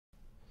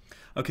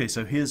Okay,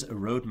 so here's a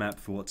roadmap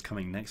for what's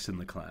coming next in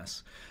the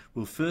class.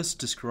 We'll first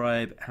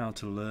describe how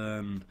to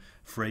learn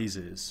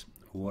phrases,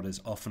 or what is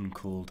often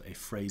called a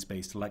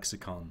phrase-based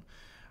lexicon,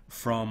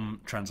 from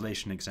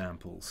translation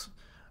examples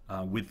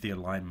with the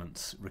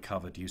alignments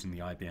recovered using the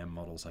IBM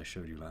models I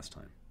showed you last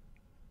time.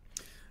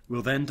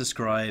 We'll then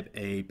describe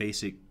a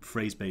basic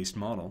phrase-based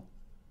model,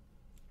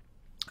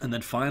 and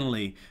then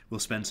finally we'll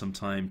spend some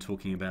time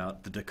talking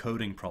about the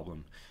decoding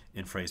problem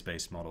in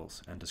phrase-based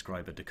models and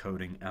describe a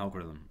decoding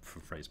algorithm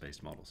for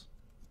phrase-based models.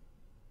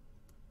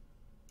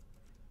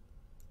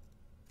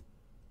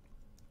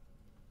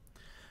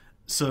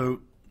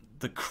 So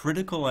the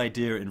critical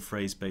idea in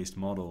phrase-based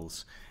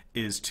models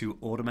is to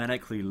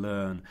automatically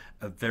learn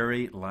a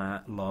very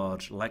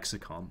large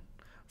lexicon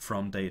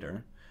from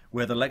data,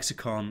 where the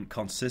lexicon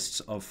consists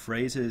of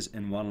phrases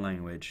in one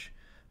language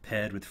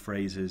paired with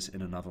phrases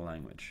in another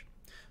language.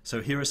 So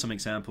here are some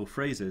example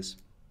phrases.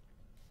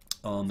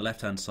 On the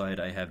left-hand side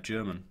I have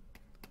German,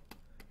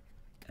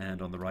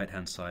 and on the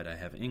right-hand side I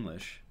have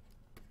English.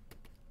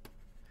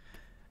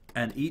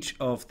 And each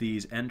of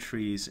these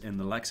entries in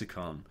the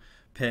lexicon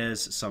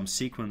pairs some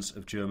sequence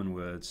of German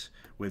words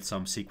with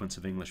some sequence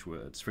of English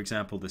words. For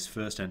example, this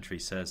first entry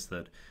says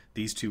that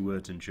these two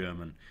words in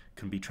German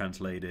can be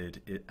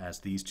translated as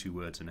these two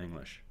words in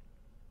English.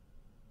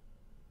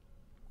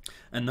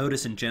 And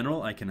notice in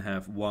general I can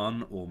have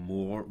one or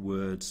more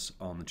words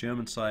on the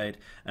German side,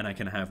 and I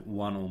can have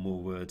one or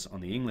more words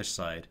on the English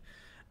side,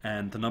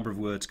 and the number of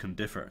words can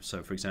differ.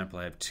 So for example,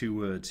 I have 2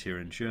 words here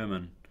in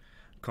German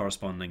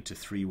corresponding to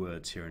 3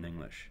 words here in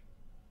English.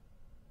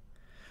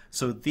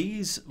 So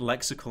these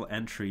lexical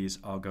entries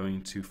are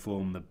going to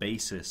form the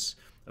basis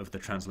of the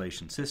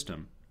translation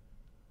system.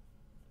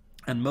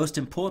 And most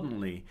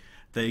importantly,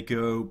 they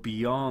go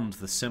beyond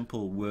the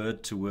simple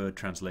word-to-word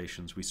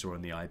translations we saw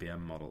in the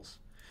IBM models.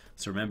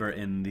 So remember,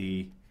 in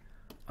the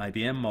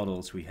IBM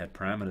models we had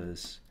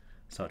parameters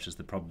such as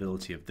the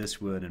probability of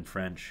this word in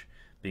French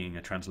being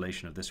a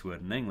translation of this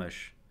word in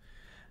English.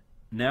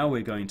 Now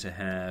we're going to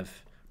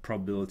have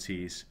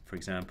probabilities, for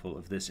example,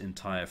 of this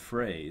entire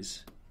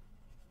phrase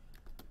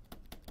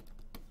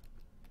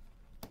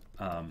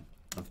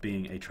of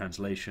being a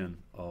translation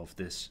of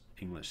this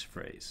English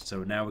phrase.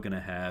 So now we're going to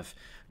have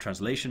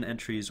translation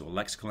entries or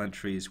lexical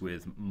entries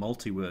with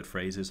multi-word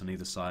phrases on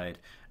either side,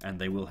 and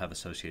they will have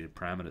associated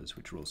parameters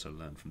which we'll also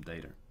learn from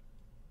data.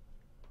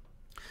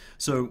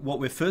 So what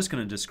we're first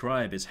going to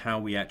describe is how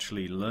we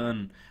actually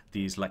learn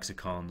these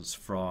lexicons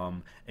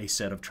from a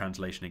set of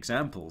translation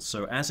examples.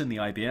 So as in the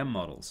IBM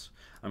models,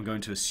 I'm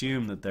going to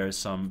assume that there is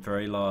some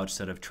very large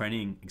set of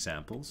training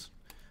examples.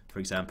 For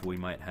example, we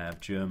might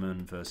have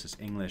German versus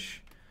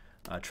English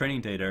training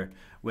data,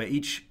 where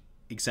each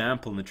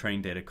example in the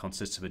training data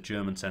consists of a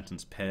German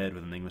sentence paired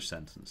with an English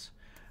sentence.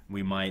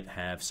 We might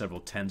have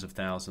several tens of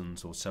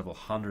thousands or several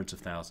hundreds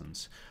of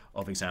thousands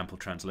of example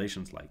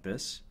translations like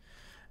this.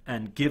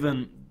 And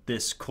given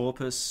this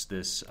corpus,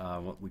 this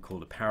what we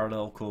call a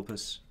parallel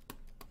corpus,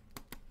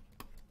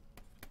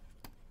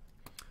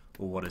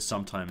 or what is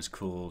sometimes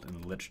called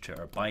in the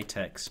literature a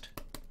bitext,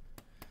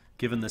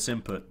 given this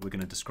input, we're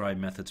going to describe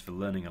methods for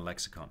learning a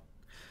lexicon.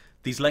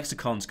 These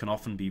lexicons can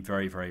often be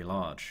very, very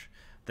large.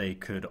 They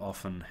could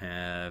often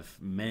have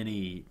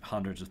many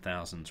hundreds of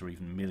thousands or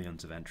even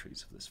millions of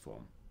entries of this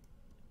form.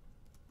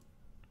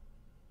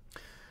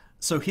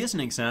 So here's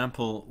an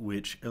example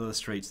which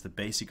illustrates the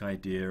basic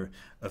idea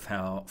of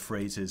how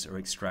phrases are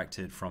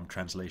extracted from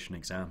translation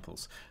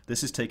examples.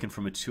 This is taken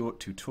from a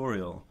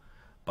tutorial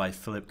by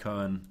Philip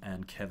Cohen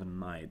and Kevin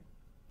Knight.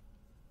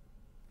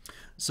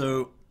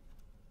 So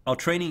our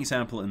training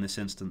example in this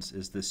instance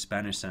is this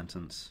Spanish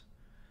sentence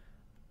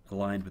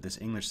aligned with this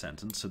English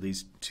sentence. So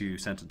these two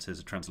sentences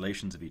are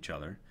translations of each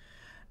other.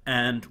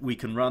 And we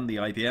can run the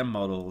IBM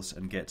models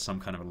and get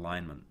some kind of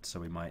alignment. So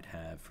we might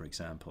have, for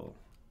example,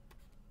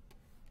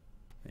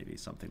 maybe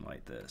something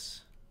like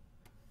this.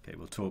 Okay,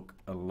 we'll talk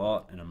a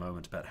lot in a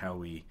moment about how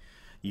we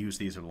use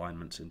these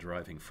alignments in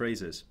deriving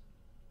phrases.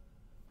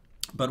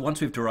 But once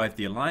we've derived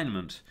the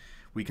alignment,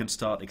 we can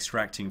start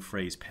extracting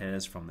phrase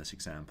pairs from this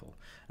example.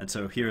 And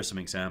so here are some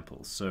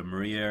examples. So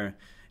Maria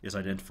is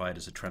identified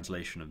as a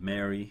translation of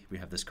Mary. We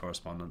have this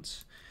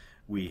correspondence.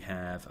 We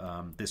have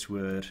this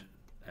word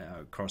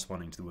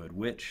corresponding to the word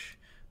witch,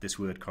 this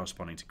word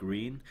corresponding to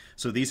green.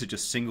 So these are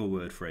just single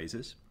word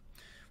phrases.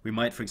 We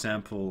might, for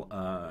example,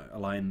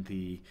 align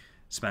the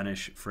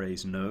Spanish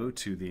phrase no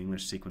to the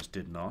English sequence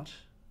did not.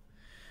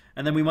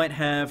 And then we might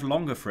have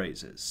longer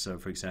phrases. So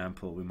for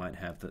example, we might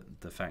have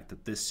the fact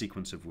that this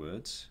sequence of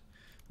words,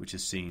 which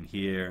is seen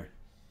here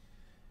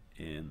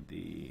in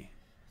the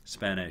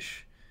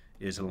Spanish,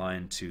 is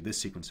aligned to this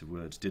sequence of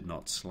words did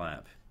not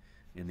slap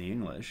in the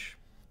English.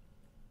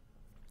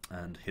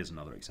 And here's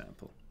another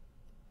example.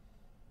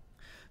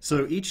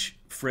 So each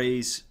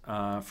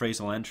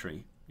phrasal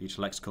entry, each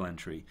lexical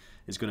entry,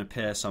 is going to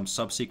pair some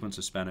subsequence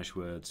of Spanish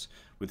words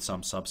with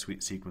some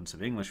subsequence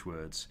of English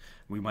words.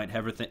 We might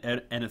have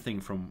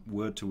anything from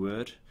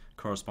word-to-word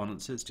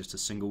correspondences, just a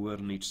single word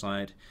on each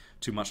side,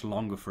 to much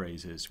longer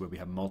phrases where we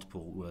have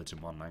multiple words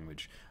in one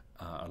language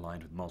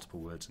aligned with multiple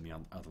words in the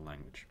other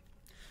language.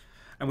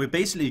 And we're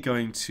basically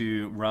going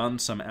to run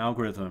some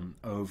algorithm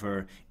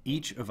over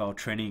each of our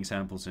training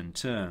examples in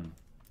turn,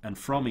 and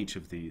from each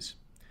of these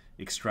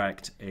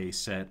extract a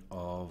set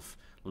of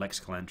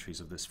lexical entries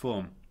of this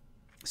form.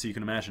 So you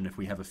can imagine if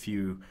we have a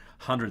few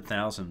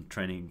 100,000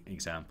 training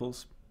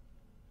examples,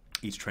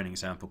 each training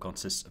example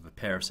consists of a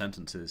pair of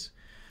sentences,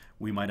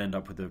 we might end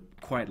up with a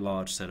quite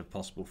large set of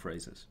possible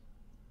phrases.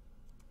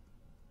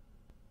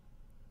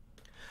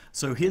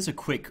 So here's a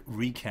quick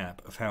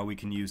recap of how we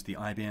can use the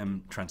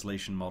IBM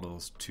translation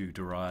models to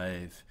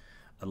derive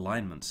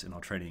alignments in our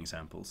training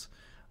examples,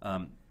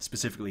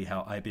 specifically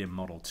how IBM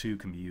Model 2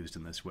 can be used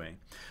in this way.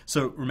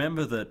 So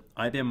remember that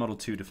IBM Model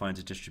 2 defines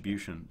a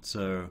distribution.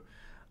 So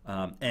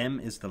M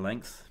is the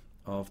length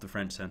of the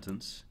French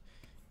sentence,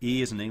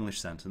 E is an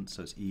English sentence,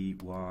 so it's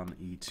E1,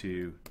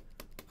 E2,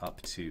 up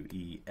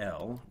to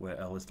EL, where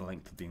L is the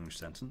length of the English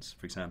sentence.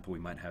 For example, we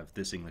might have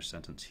this English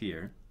sentence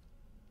here.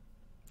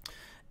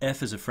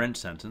 F is a French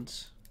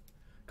sentence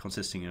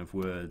consisting of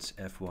words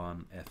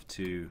F1,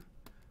 F2,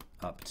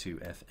 up to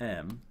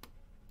FM.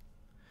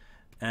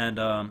 And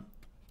A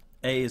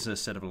is a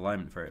set of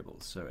alignment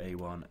variables, so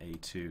A1,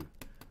 A2,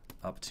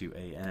 up to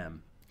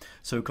AM.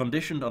 So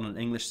conditioned on an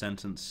English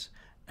sentence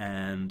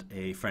and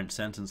a French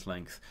sentence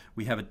length,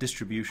 we have a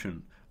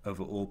distribution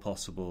over all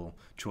possible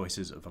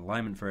choices of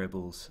alignment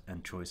variables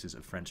and choices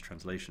of French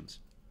translations.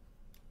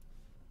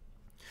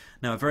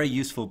 Now, a very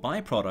useful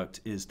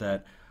byproduct is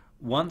that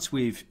once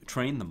we've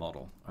trained the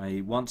model,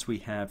 once we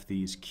have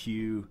these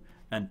Q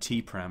and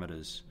T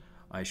parameters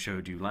I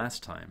showed you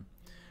last time,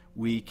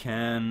 we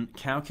can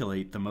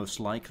calculate the most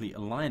likely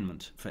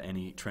alignment for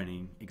any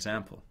training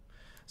example.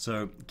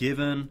 So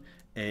given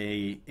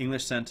an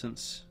English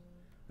sentence,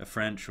 a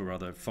French or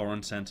other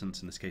foreign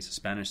sentence, in this case a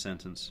Spanish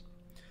sentence,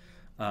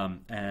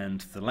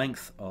 and the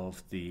length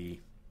of the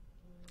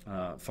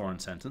foreign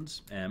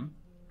sentence, M,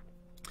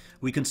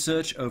 we can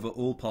search over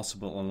all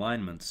possible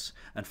alignments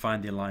and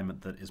find the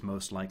alignment that is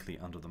most likely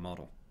under the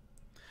model.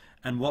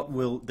 And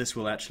what this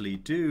will actually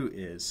do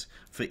is,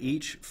 for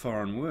each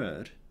foreign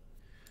word,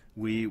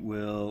 we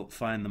will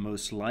find the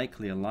most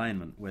likely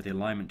alignment, where the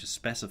alignment just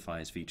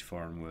specifies for each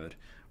foreign word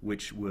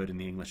which word in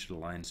the English it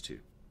aligns to.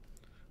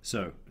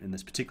 So, in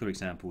this particular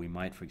example, we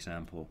might, for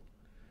example,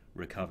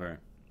 recover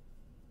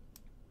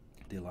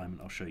the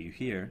alignment I'll show you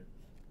here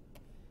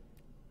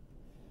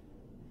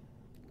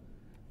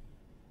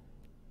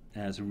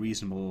as a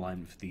reasonable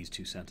alignment for these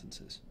two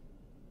sentences.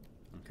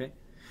 Okay?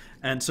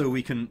 And so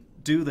we can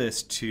do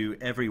this to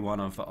every one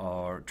of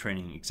our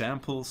training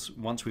examples.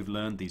 Once we've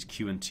learned these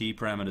Q and T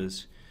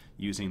parameters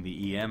using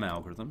the EM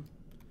algorithm,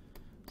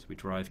 so we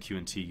derive Q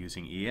and T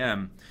using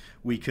EM,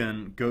 we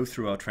can go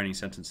through our training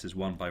sentences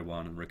one by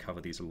one and recover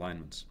these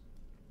alignments.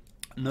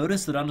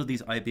 Notice that under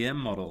these IBM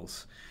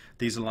models,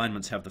 these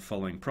alignments have the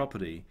following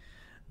property.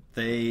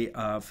 They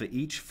for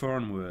each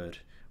foreign word,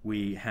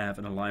 we have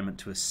an alignment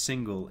to a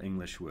single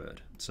English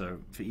word. So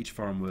for each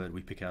foreign word,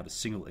 we pick out a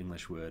single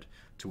English word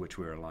to which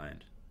we're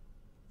aligned.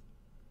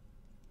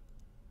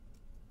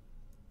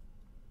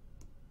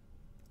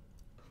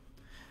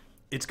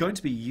 It's going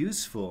to be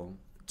useful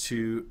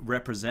to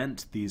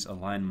represent these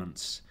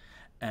alignments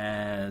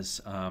as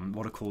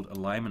what are called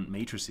alignment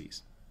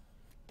matrices.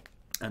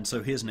 And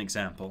so here's an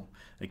example,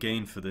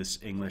 again for this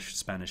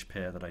English-Spanish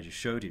pair that I just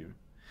showed you.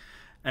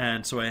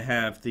 And so I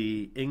have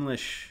the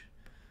English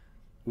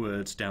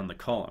words down the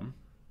column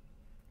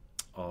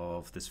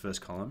of this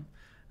first column,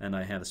 and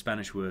I have the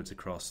Spanish words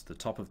across the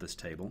top of this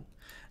table,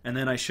 and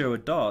then I show a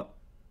dot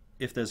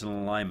if there's an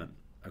alignment.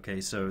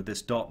 Okay, so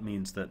this dot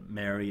means that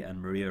Mary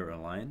and Maria are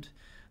aligned.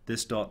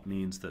 This dot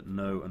means that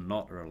no and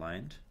not are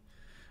aligned.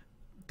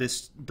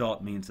 This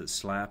dot means that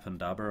slap and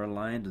dab are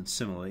aligned, and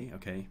similarly,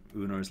 okay,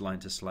 Una is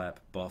aligned to slap,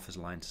 Boff is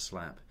aligned to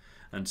slap,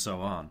 and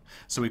so on.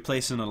 So we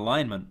place an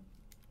alignment,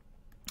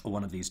 or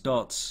one of these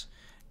dots,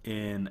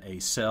 in a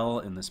cell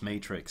in this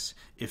matrix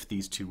if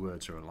these two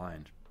words are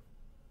aligned.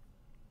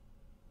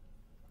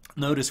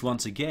 Notice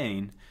once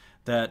again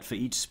that for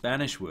each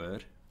Spanish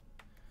word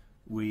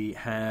we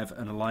have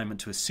an alignment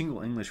to a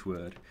single English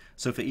word.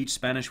 So for each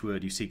Spanish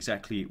word you see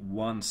exactly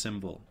one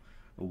symbol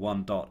or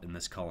one dot in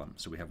this column.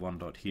 So we have one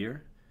dot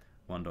here,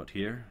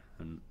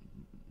 and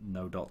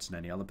no dots in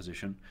any other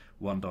position,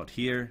 one dot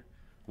here,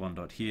 one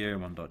dot here,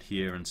 one dot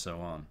here, and so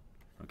on.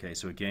 Okay,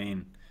 so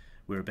again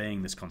we're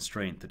obeying this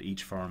constraint that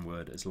each foreign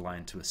word is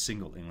aligned to a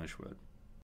single English word.